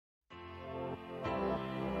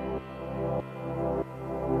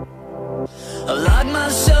I locked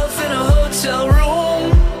myself in a hotel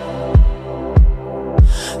room,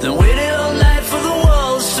 then waited all night for the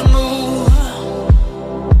walls to move.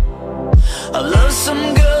 I loved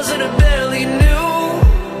some girls that I barely knew.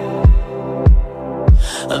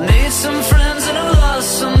 I made some friends and I've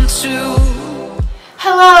lost some too.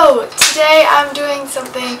 Hello! Today I'm doing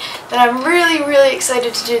something that I'm really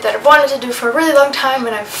excited to do, that I've wanted to do for a really long time,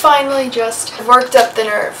 and I've finally just worked up the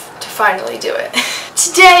nerve to finally do it.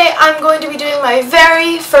 Today I'm going to be doing my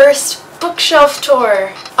very first bookshelf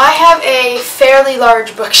tour. I have a fairly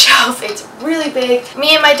large bookshelf. It's really big.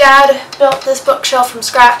 Me and my dad built this bookshelf from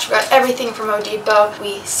scratch. We got everything from Home Depot.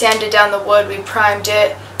 We sanded down the wood, we primed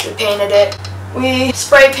it, we painted it. We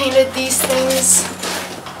spray painted these things.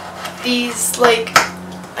 These, like,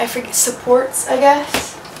 I forget, supports, I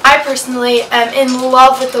guess. I personally am in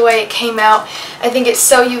love with the way it came out. I think it's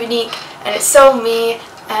so unique and it's so me,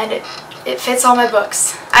 and it fits all my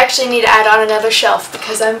books. I actually need to add on another shelf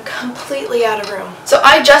because I'm completely out of room. So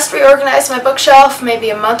I just reorganized my bookshelf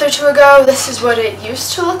maybe a month or two ago. This is what it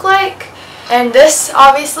used to look like, and this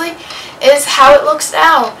obviously is how it looks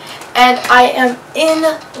now. And I am in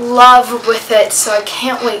love with it, so I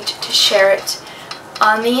can't wait to share it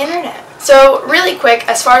on the internet. So really quick,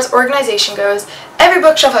 as far as organization goes, every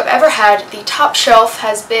bookshelf I've ever had, the top shelf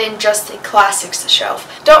has been just the classics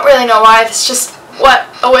shelf. Don't really know why, it's just what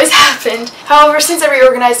always happened. However, since I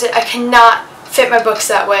reorganized it, I cannot fit my books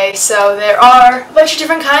that way, so there are a bunch of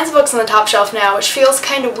different kinds of books on the top shelf now, which feels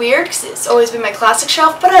kind of weird because it's always been my classic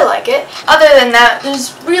shelf, but I like it. Other than that,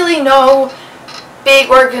 there's really no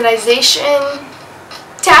big organization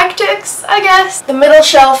tactics, I guess. The middle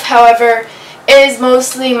shelf, however, is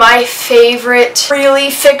mostly my favorite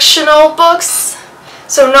really fictional books.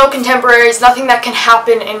 So no contemporaries, nothing that can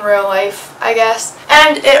happen in real life, I guess.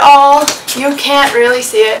 And it all, you can't really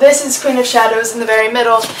see it. This is Queen of Shadows in the very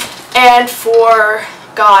middle, and for,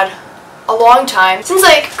 God, a long time, since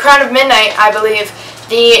like Crown of Midnight, I believe,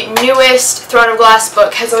 the newest Throne of Glass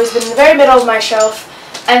book has always been in the very middle of my shelf.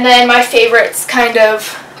 And then my favorites kind of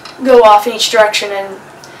go off in each direction and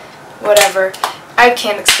whatever. I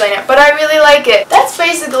can't explain it, but I really like it. That's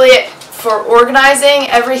basically it for organizing.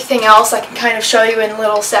 Everything else I can kind of show you in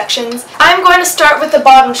little sections. I'm going to start with the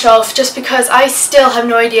bottom shelf just because I still have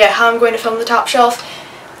no idea how I'm going to film the top shelf.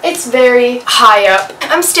 It's very high up.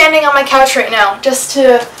 I'm standing on my couch right now just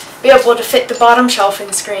to be able to fit the bottom shelf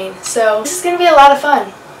in screen. So this is going to be a lot of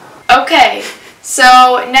fun. Okay. So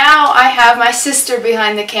now I have my sister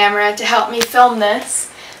behind the camera to help me film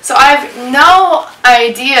this. So I have no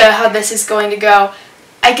idea how this is going to go.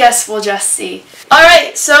 I guess we'll just see.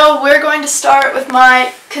 Alright, so we're going to start with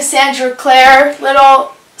my Cassandra Clare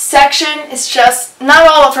little section. It's just not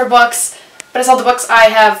all of her books, but it's all the books I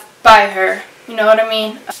have by her. You know what I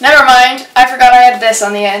mean? Never mind, I forgot I had this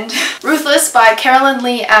on the end. Ruthless by Carolyn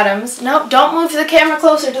Lee Adams. Nope, don't move the camera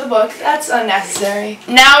closer to the book. That's unnecessary.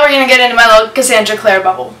 Now we're going to get into my little Cassandra Clare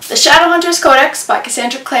bubble. The Shadowhunters Codex by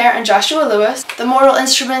Cassandra Clare and Joshua Lewis. The Mortal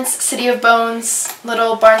Instruments, City of Bones,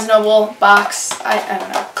 little Barnes & Noble box. I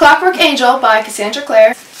don't know. Clockwork Angel by Cassandra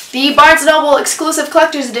Clare. The Barnes & Noble exclusive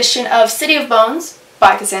collector's edition of City of Bones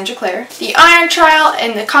by Cassandra Clare. The Iron Trial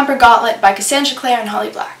and the Copper Gauntlet by Cassandra Clare and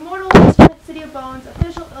Holly Black. Mortal Instruments, City of Bones,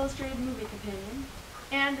 official illustrated movie companion.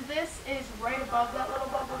 And this is right above that little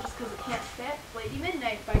bubble just because it can't fit. Lady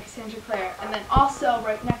Midnight by Cassandra Clare. And then also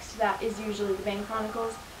right next to that is usually the Bane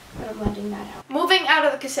Chronicles. But I'm blending that out. Moving out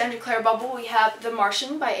of the Cassandra Clare bubble, we have The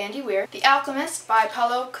Martian by Andy Weir. The Alchemist by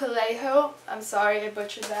Paulo Coelho. I'm sorry I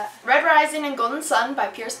butchered that. Red Rising and Golden Sun by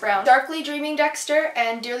Pierce Brown. Darkly Dreaming Dexter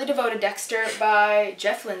and Dearly Devoted Dexter by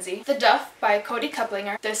Jeff Lindsay. The Duff by Cody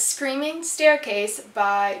Kuplinger. The Screaming Staircase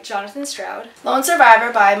by Jonathan Stroud. Lone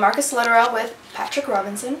Survivor by Marcus Luttrell with Patrick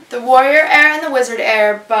Robinson. The Warrior Heir and the Wizard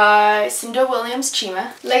Heir by Cinda Williams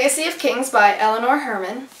Chima. Legacy of Kings by Eleanor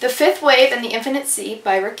Herman. The Fifth Wave and the Infinite Sea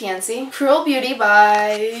by Rick Yancey. Cruel Beauty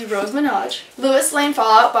by Rose Minaj. Lewis Lane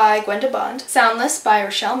Fallout by Gwenda Bond. Soundless by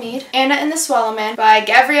Rochelle Mead. Anna and the Swallow Man by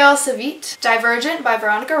Gabrielle Savit. Divergent by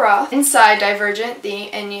Veronica Roth. Inside Divergent,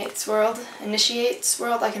 the Initiates World,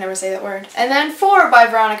 I can never say that word. And then 4 by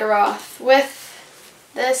Veronica Roth with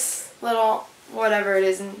this little whatever it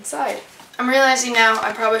is inside. I'm realizing now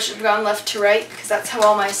I probably should have gone left to right because that's how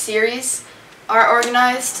all my series are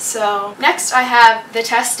organized. So next I have The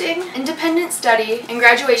Testing, Independent Study, and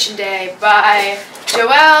Graduation Day by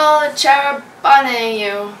Joelle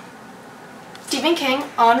Charbonneau. Stephen King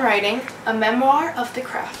on Writing, A Memoir of the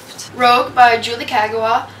Craft. Rogue by Julie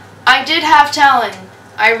Kagawa. I did have Talon.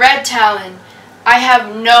 I read Talon. I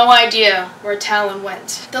have no idea where Talon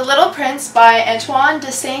went. The Little Prince by Antoine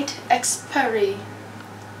de Saint-Exupéry.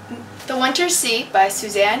 The Winter's Sea by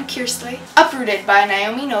Suzanne Kiersley. Uprooted by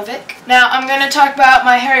Naomi Novik. Now I'm going to talk about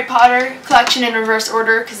my Harry Potter collection in reverse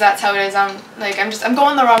order because that's how it is. I'm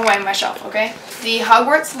going the wrong way on my shelf, okay? The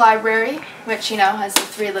Hogwarts Library, which, you know, has the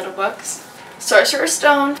 3 little books. Sorcerer's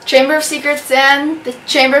Stone, Chamber of Secrets and the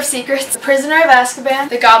Chamber of Secrets, The Prisoner of Azkaban,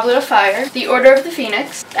 The Goblet of Fire, The Order of the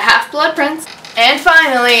Phoenix, The Half-Blood Prince, and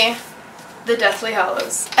finally, The Deathly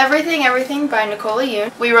Hallows. Everything, Everything by Nicola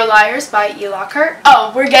Yoon. We Were Liars by E. Lockhart.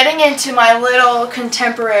 Oh, we're getting into my little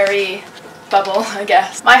contemporary bubble, I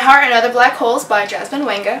guess. My Heart and Other Black Holes by Jasmine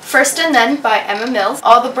Wenga. First and Then by Emma Mills.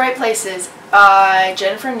 All the Bright Places by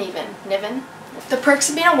Jennifer Niven. The Perks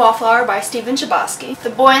of Being a Wallflower by Stephen Chbosky. The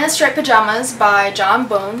Boy in the Striped Pajamas by John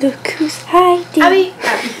Bone. Look who's hiding. Abby.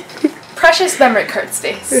 Precious Memory Card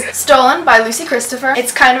Space. Stolen by Lucy Christopher.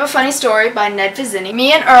 It's Kind of a Funny Story by Ned Vizzini.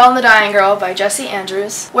 Me and Earl and the Dying Girl by Jesse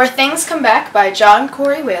Andrews. Where Things Come Back by John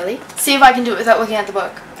Corey Whaley. See if I can do it without looking at the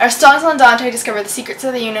book. Aristotle and Dante Discover the Secrets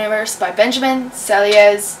of the Universe by Benjamin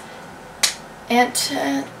Elias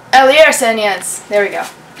Saniez. There we go.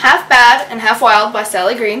 Half Bad and Half Wild by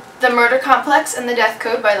Sally Green. The Murder Complex and the Death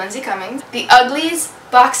Code by Lindsay Cummings. The Uglies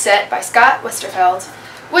box set by Scott Westerfeld,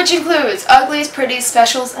 which includes Uglies, Pretties,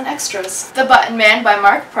 Specials, and Extras. The Button Man by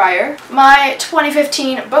Mark Pryor. My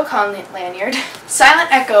 2015 book haul lanyard.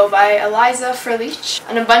 Silent Echo by Eliza Furlich.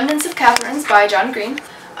 An Abundance of Catherines by John Green.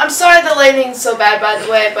 I'm sorry the lighting's so bad, by the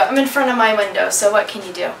way, but I'm in front of my window, so what can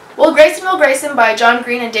you do? Will Grayson by John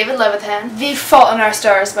Green and David Levithan. The Fault in Our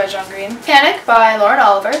Stars by John Green. Panic by Lauren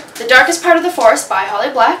Oliver. The Darkest Part of the Forest by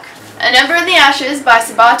Holly Black. An Ember in the Ashes by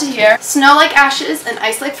Sabah Tahir. Snow Like Ashes and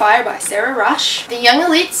Ice Like Fire by Sarah Rush. The Young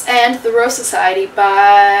Elites and the Rose Society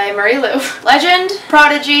by Marie Lu. Legend,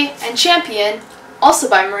 Prodigy, and Champion, also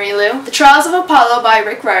by Marie Lu. The Trials of Apollo by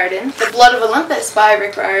Rick Riordan. The Blood of Olympus by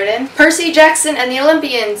Rick Riordan. Percy Jackson and the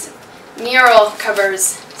Olympians mural covers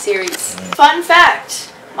series. Fun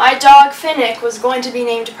fact, my dog Finnick was going to be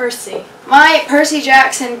named Percy. My Percy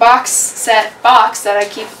Jackson box that I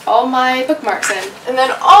keep all my bookmarks in. And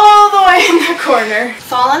then all the way in the corner,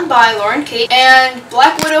 Fallen by Lauren Kate and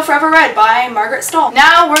Black Widow Forever Red by Margaret Stoll.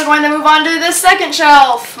 Now we're going to move on to the second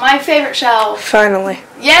shelf, my favorite shelf. Finally.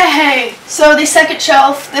 Yay! So the second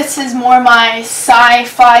shelf, this is more my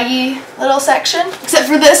sci-fi little section, except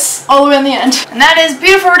for this all the way in the end. And that is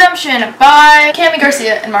Beautiful Redemption by Cami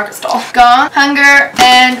Garcia and Margaret Stoll. Gone, Hunger,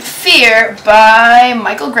 and Fear by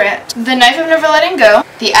Michael Grant. The Knife of Never Letting Go,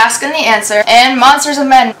 The Ask and the Answer, and Monsters of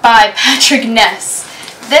Men by Patrick Ness.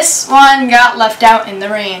 This one got left out in the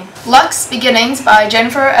rain. Lux Beginnings by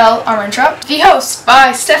Jennifer L. Armentrout. The Host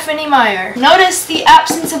by Stephanie Meyer. Notice the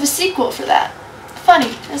absence of a sequel for that.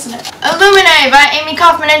 Funny, isn't it? Illuminae by Amy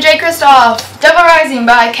Kaufman and Jay Kristoff. Devil Rising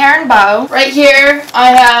by Karen Bao. Right here,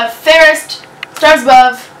 I have Fairest, Stars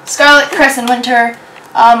Above, Scarlet, Crescent Winter.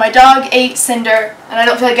 My dog ate Cinder, and I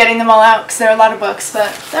don't feel like getting them all out because there are a lot of books,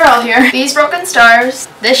 but they're all here. These Broken Stars,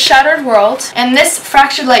 This Shattered World, and This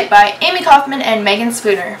Fractured Light by Amy Kaufman and Megan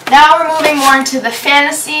Spooner. Now we're moving more into the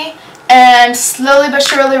fantasy, and slowly but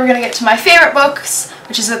surely we're going to get to my favorite books,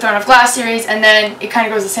 which is the Throne of Glass series, and then it kind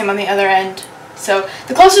of goes the same on the other end. So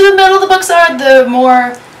the closer to the middle the books are, the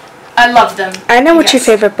more I love them. I know what your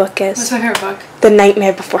favorite book is. What's my favorite book? The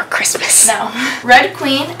Nightmare Before Christmas. No. Red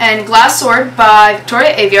Queen and Glass Sword by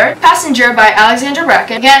Victoria Aveyard. Passenger by Alexandra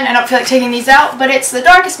Bracken. Again, I don't feel like taking these out, but it's The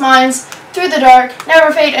Darkest Minds, Through the Dark,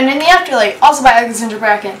 Never Fade, and In the Afterlife, also by Alexandra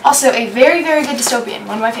Bracken. Also a very, very good dystopian,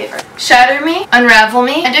 one of my favorite. Shatter Me, Unravel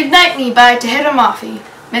Me, and Ignite Me by Tahira Mafi.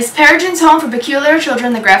 Miss Peregrine's Home for Peculiar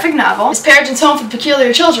Children, the graphic novel. Miss Peregrine's Home for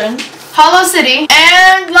Peculiar Children. Hollow City,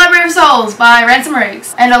 and Library of Souls by Ransom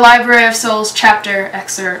Riggs, and a Library of Souls chapter,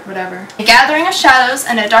 excerpt, whatever. A Gathering of Shadows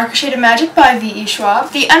and a Darker Shade of Magic by V.E.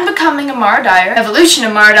 Schwab, The Unbecoming of Mara Dyer, Evolution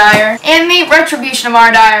of Mara Dyer, and The Retribution of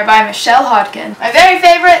Mara Dyer by Michelle Hodkin. My very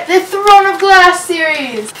favorite, the Throne of Glass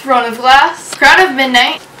series. Throne of Glass, Crown of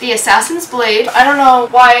Midnight, The Assassin's Blade, I don't know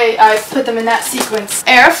why I put them in that sequence,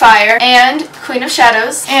 Heir of Fire, and Queen of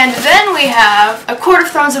Shadows. And then we have A Court of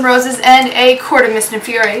Thorns and Roses and A Court of Mist and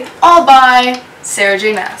Fury, all by Sarah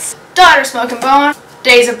J. Maas. Daughter Smoke and Bone,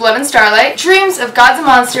 Days of Blood and Starlight, Dreams of Gods and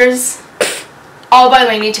Monsters, all by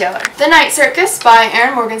Laini Taylor. The Night Circus by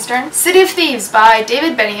Aaron Morgenstern, City of Thieves by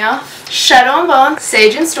David Benioff, Shadow and Bone,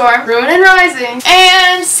 Sage and Storm, Ruin and Rising,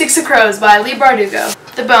 and Six of Crows by Lee Bardugo.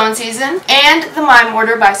 The Bone Season, and The Mime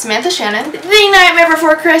Order by Samantha Shannon, The Nightmare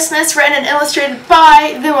Before Christmas, written and illustrated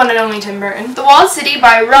by the one and only Tim Burton, The Walled City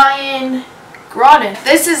by Ryan Groden.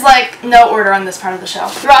 This is like no order on this part of the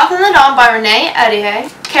shelf. Wrath in the Dawn by Renee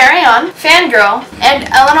Edihe, Carry On, Fangirl, and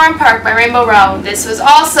Eleanor and Park by Rainbow Rowell. This was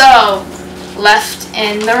also Left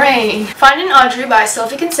in the Rain. Finding Audrey by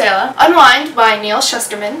Sophie Kinsella. Unwind by Neil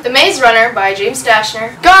Shusterman. The Maze Runner by James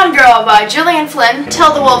Dashner. Gone Girl by Gillian Flynn.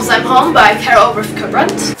 Tell the Wolves I'm Home by Carol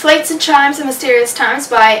Overcabrunt. Flights and Chimes and Mysterious Times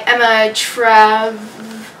by Emma Trevenay.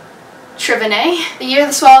 The Year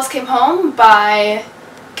the Swallows Came Home by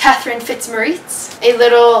Catherine Fitzmaurice. A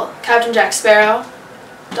Little Captain Jack Sparrow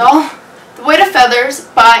doll. The Weight of Feathers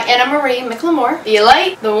by Anna Marie McLemore. The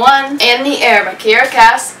Light, The One, and the Air by Kiera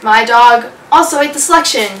Cass. My dog also ate the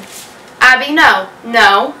selection. Abby, no.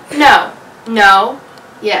 No. No. No.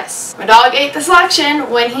 Yes. My dog ate the selection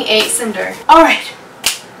when he ate Cinder. Alright.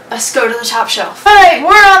 Let's go to the top shelf. Alright,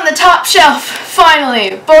 we're on the top shelf.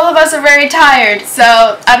 Finally. Both of us are very tired,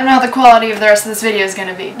 so I don't know how the quality of the rest of this video is going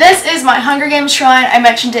to be. This is my Hunger Games shrine. I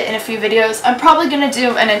mentioned it in a few videos. I'm probably going to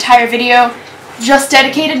do an entire video just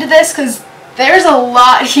dedicated to this because there's a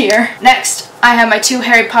lot here. Next, I have my 2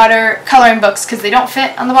 Harry Potter coloring books because they don't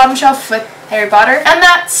fit on the bottom shelf with Harry Potter. And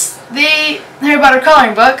that's the Harry Potter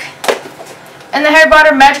coloring book and the Harry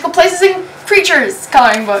Potter Magical Places and Creatures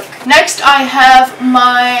coloring book. Next, I have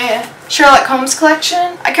my Sherlock Holmes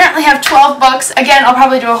collection. I currently have 12 books. Again, I'll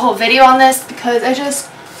probably do a whole video on this because it's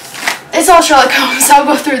all Sherlock Holmes. I'll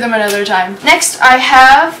go through them another time. Next, I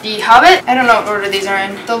have The Hobbit. I don't know what order these are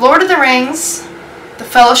in. The Lord of the Rings, The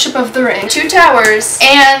Fellowship of the Ring, Two Towers,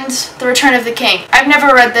 and The Return of the King. I've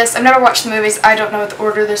never read this. I've never watched the movies. I don't know what the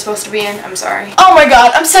order they're supposed to be in. I'm sorry. Oh my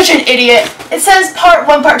god, I'm such an idiot. It says Part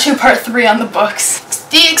 1, Part 2, Part 3 on the books.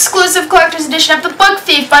 The exclusive collector's edition of The Book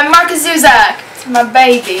Thief by Marcus Zuzak. It's my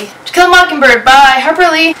baby. To Kill a Mockingbird by Harper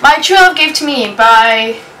Lee. My True Love Gave to Me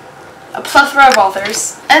by a plethora of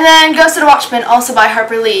authors. And then Ghost of the Watchmen, also by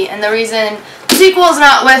Harper Lee. And the reason the sequel is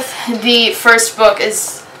not with the first book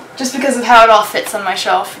is just because of how it all fits on my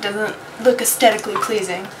shelf. It doesn't look aesthetically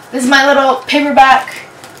pleasing. This is my little paperback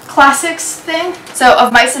classics thing. So,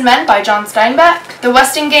 Of Mice and Men by John Steinbeck. The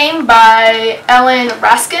Westing Game by Ellen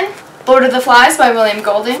Raskin. Lord of the Flies by William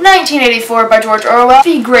Golding. 1984 by George Orwell.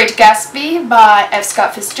 The Great Gatsby by F.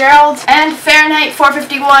 Scott Fitzgerald. And Fahrenheit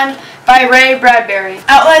 451 by Ray Bradbury.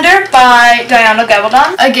 Outlander by Diana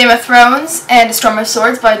Gabaldon. A Game of Thrones and A Storm of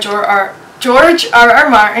Swords by George R.R.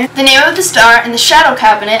 Martin. The Name of the Star and the Shadow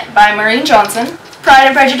Cabinet by Maureen Johnson. Pride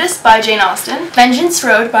and Prejudice by Jane Austen. Vengeance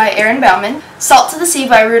Road by Aaron Bauman. Salt to the Sea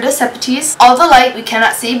by Ruta Sepetys. All the Light We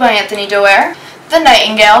Cannot See by Anthony Doerr. The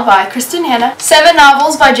Nightingale by Kristen Hanna. 7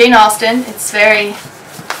 Novels by Jane Austen. It's very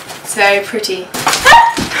pretty.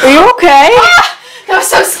 Are you okay? Ah! That was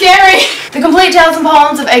so scary! The Complete Tales and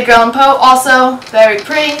Poems of Edgar Allan Poe, also very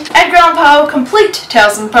pretty. Edgar Allan Poe, Complete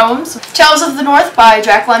Tales and Poems. Tales of the North by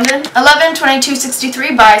Jack London.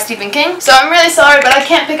 11/22/63 by Stephen King. So I'm really sorry, but I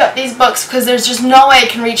can't pick up these books because there's just no way I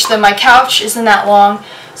can reach them. My couch isn't that long.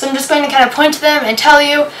 So I'm just going to kind of point to them and tell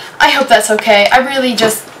you. I hope that's okay.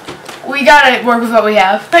 We gotta work with what we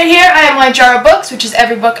have. Right here I have my jar of books, which is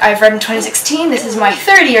every book I've read in 2016. This is my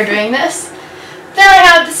 3rd year doing this. Then I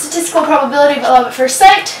have The Statistical Probability of Love at First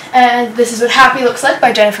Sight, and This Is What Happy Looks Like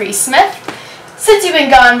by Jennifer E. Smith. Since You've Been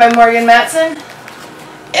Gone by Morgan Matson.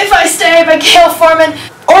 If I Stay by Gail Forman.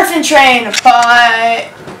 Orphan Train by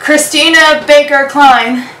Christina Baker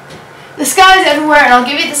Klein. The Sky's Everywhere and I'll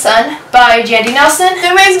Give You the Sun by Jandy Nelson. The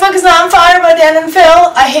Amazing Book Is Not on Fire by Dan and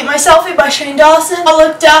Phil. I Hate My Selfie by Shane Dawson. All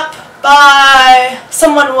Looked Up by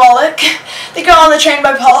Someone Wallach. The Girl on the Train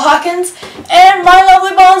by Paula Hawkins. And My Lovely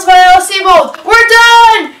Bones by Alice Sebold. We're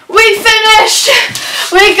done! We finished!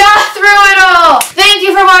 We got through it all! Thank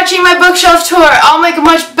you for watching my bookshelf tour. I'll make a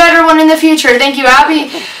much better one in the future. Thank you, Abby,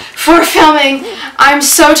 for filming. I'm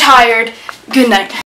so tired. Good night.